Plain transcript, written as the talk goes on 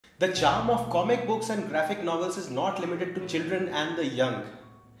The charm of comic books and graphic novels is not limited to children and the young.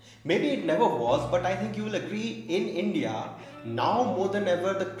 Maybe it never was, but I think you will agree, in India, now more than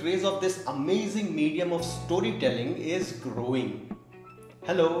ever, the craze of this amazing medium of storytelling is growing.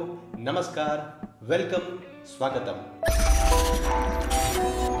 Hello, Namaskar, welcome, Swagatam.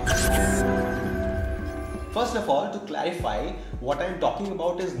 First of all, to clarify, what I am talking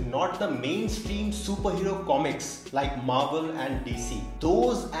about is not the mainstream superhero comics like Marvel and DC.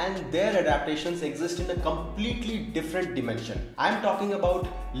 Those and their adaptations exist in a completely different dimension. I am talking about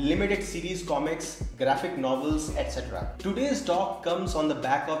limited series comics, graphic novels, etc. Today's talk comes on the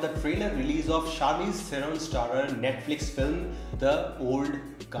back of the trailer release of Charlize Theron starrer Netflix film The Old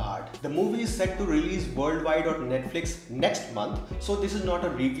Guard. The movie is set to release worldwide on Netflix next month, so this is not a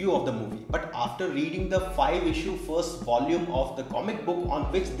review of the movie. But after reading the 5-issue first volume of the comic book on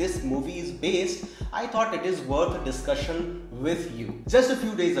which this movie is based, I thought it is worth a discussion with you. Just a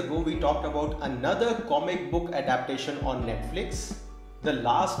few days ago, we talked about another comic book adaptation on Netflix, The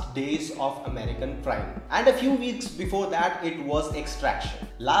Last Days of American Crime. And a few weeks before that, it was Extraction.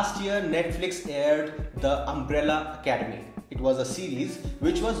 Last year, Netflix aired The Umbrella Academy. It was a series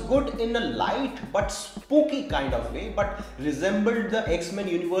which was good in a light but spooky kind of way, but resembled the X-Men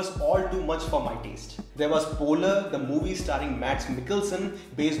universe all too much for my taste. There was Polar, the movie starring Mads Mikkelsen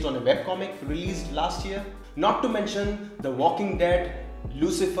based on a webcomic released last year. Not to mention The Walking Dead,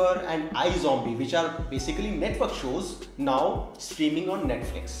 Lucifer and iZombie, which are basically network shows now streaming on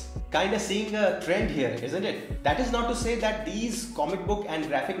Netflix. Kinda seeing a trend here, isn't it? That is not to say that these comic book and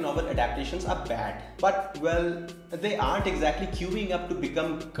graphic novel adaptations are bad, but well, they aren't exactly queuing up to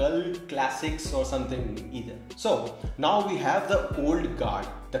become cult classics or something either. So now we have The Old Guard,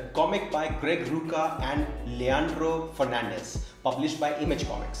 the comic by Greg Rucka and Leandro Fernandez, published by Image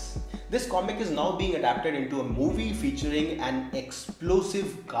Comics. This comic is now being adapted into a movie featuring an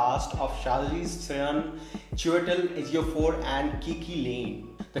explosive cast of Charlize Theron, Chiwetel Ejiofor and Kiki Lane.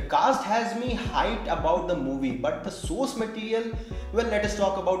 The cast has me hyped about the movie, but the source material, well, let us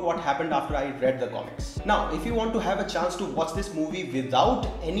talk about what happened after I read the comics. Now, if you want to have a chance to watch this movie without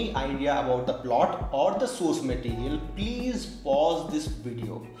any idea about the plot or the source material, please pause this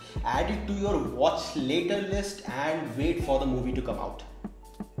video, add it to your watch later list and wait for the movie to come out.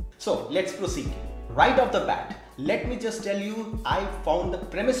 So let's proceed. Right off the bat, let me just tell you, I found the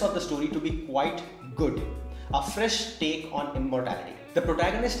premise of the story to be quite good. A fresh take on immortality. The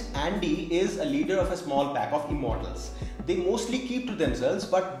protagonist Andy is a leader of a small pack of immortals. They mostly keep to themselves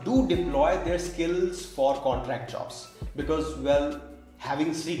but do deploy their skills for contract jobs. Because, well,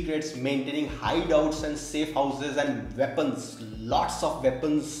 having secrets, maintaining hideouts and safe houses and weapons, lots of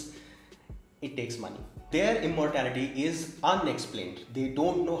weapons, it takes money. Their immortality is unexplained. They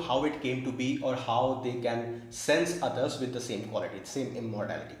don't know how it came to be or how they can sense others with the same quality, the same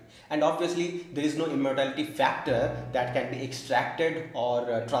immortality. And obviously, there is no immortality factor that can be extracted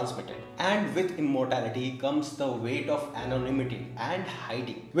or transmitted. And with immortality comes the weight of anonymity and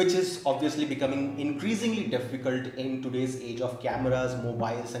hiding, which is obviously becoming increasingly difficult in today's age of cameras,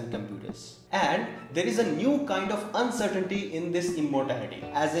 mobiles and computers. And there is a new kind of uncertainty in this immortality,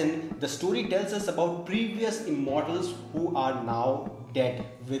 as in the story tells us about previous immortals who are now dead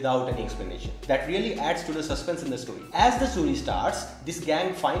without any explanation. That really adds to the suspense in the story. As the story starts, this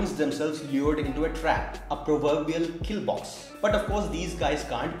gang finds themselves lured into a trap, a proverbial kill box. But of course these guys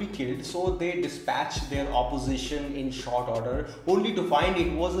can't be killed, so they dispatch their opposition in short order, only to find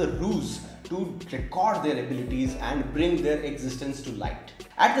it was a ruse to record their abilities and bring their existence to light.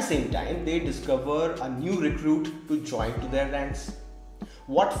 At the same time, they discover a new recruit to join to their ranks.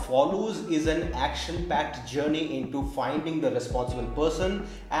 What follows is an action-packed journey into finding the responsible person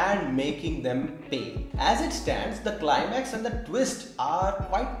and making them pay. As it stands, the climax and the twist are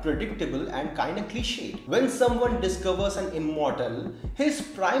quite predictable and kinda cliched. When someone discovers an immortal, his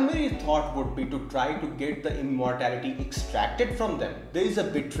primary thought would be to try to get the immortality extracted from them. There is a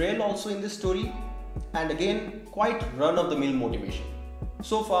betrayal also in this story, and again, quite run-of-the-mill motivation.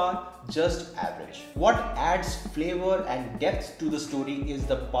 So far, just average. What adds flavor and depth to the story is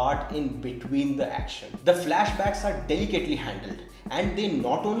the part in between the action. The flashbacks are delicately handled, and they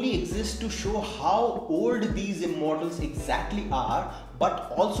not only exist to show how old these immortals exactly are,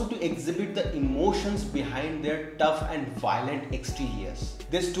 but also to exhibit the emotions behind their tough and violent exteriors.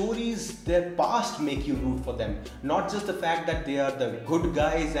 Their stories, their past make you root for them, not just the fact that they are the good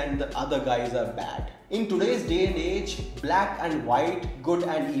guys and the other guys are bad. In today's day and age, black and white, good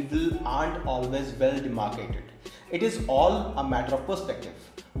and evil aren't always well demarcated. It is all a matter of perspective.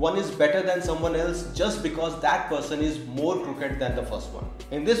 one is better than someone else just because that person is more crooked than the first one.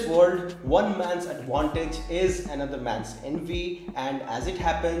 In this world, one man's advantage is another man's envy, and as it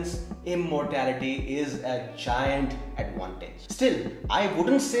happens, immortality is a giant advantage. Still, I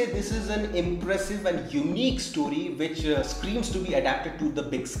wouldn't say this is an impressive and unique story which screams to be adapted to the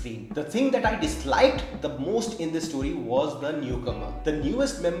big screen. The thing that I disliked the most in this story was the newcomer. The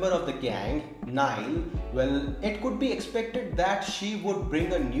newest member of the gang, Nile, well, it could be expected that she would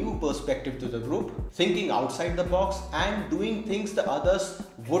bring a new perspective to the group, thinking outside the box and doing things the others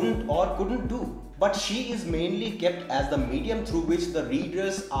wouldn't or couldn't do. But she is mainly kept as the medium through which the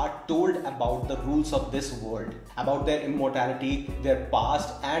readers are told about the rules of this world, about their immortality, their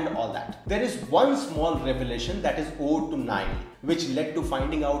past and all that. There is one small revelation that is owed to Nile, which led to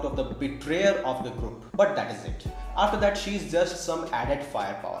finding out of the betrayer of the group. But that is it. After that, she is just some added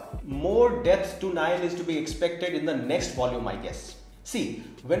firepower. More depth to Nile is to be expected in the next volume, I guess. See,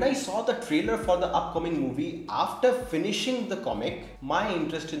 when I saw the trailer for the upcoming movie after finishing the comic, my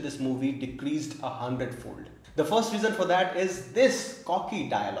interest in this movie decreased 100-fold. The first reason for that is this cocky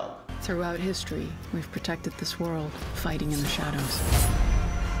dialogue. Throughout history, we've protected this world, fighting in the shadows.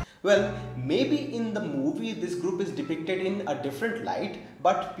 Well, maybe in the movie this group is depicted in a different light,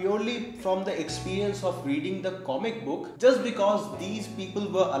 but purely from the experience of reading the comic book, just because these people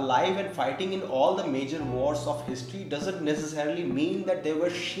were alive and fighting in all the major wars of history doesn't necessarily mean that they were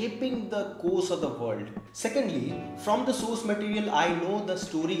shaping the course of the world. Secondly, from the source material, I know the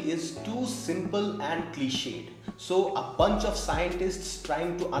story is too simple and cliched. So a bunch of scientists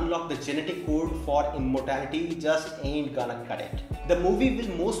trying to unlock the genetic code for immortality just ain't gonna cut it. The movie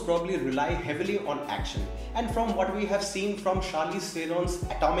will most probably rely heavily on action, and from what we have seen from Charlize Theron's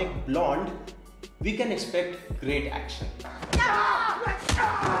Atomic Blonde, we can expect great action.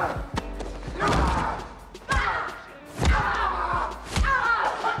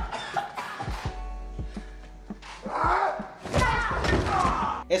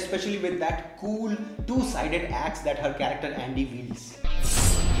 Especially with that cool two-sided axe that her character Andy wields.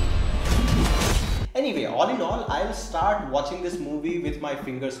 Anyway, all in all, I'll start watching this movie with my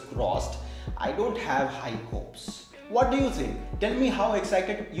fingers crossed. I don't have high hopes. What do you think? Tell me how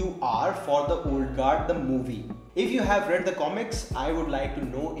excited you are for The Old Guard, the movie. If you have read the comics, I would like to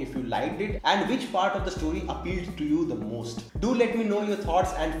know if you liked it and which part of the story appealed to you the most. Do let me know your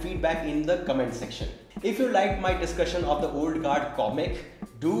thoughts and feedback in the comment section. If you liked my discussion of the Old Guard comic,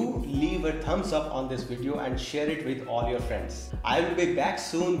 do leave a thumbs up on this video and share it with all your friends. I will be back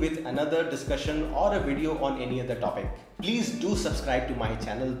soon with another discussion or a video on any other topic. Please do subscribe to my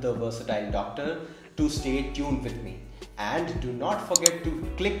channel, The Versatile Doctor, to stay tuned with me. And do not forget to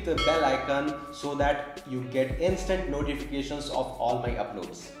click the bell icon so that you get instant notifications of all my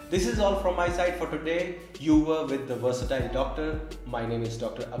uploads. This is all from my side for today. You were with The Versatile Doctor. My name is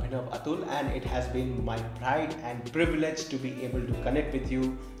Dr. Abhinav Atul, and it has been my pride and privilege to be able to connect with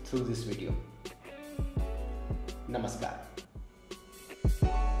you through this video. Namaskar.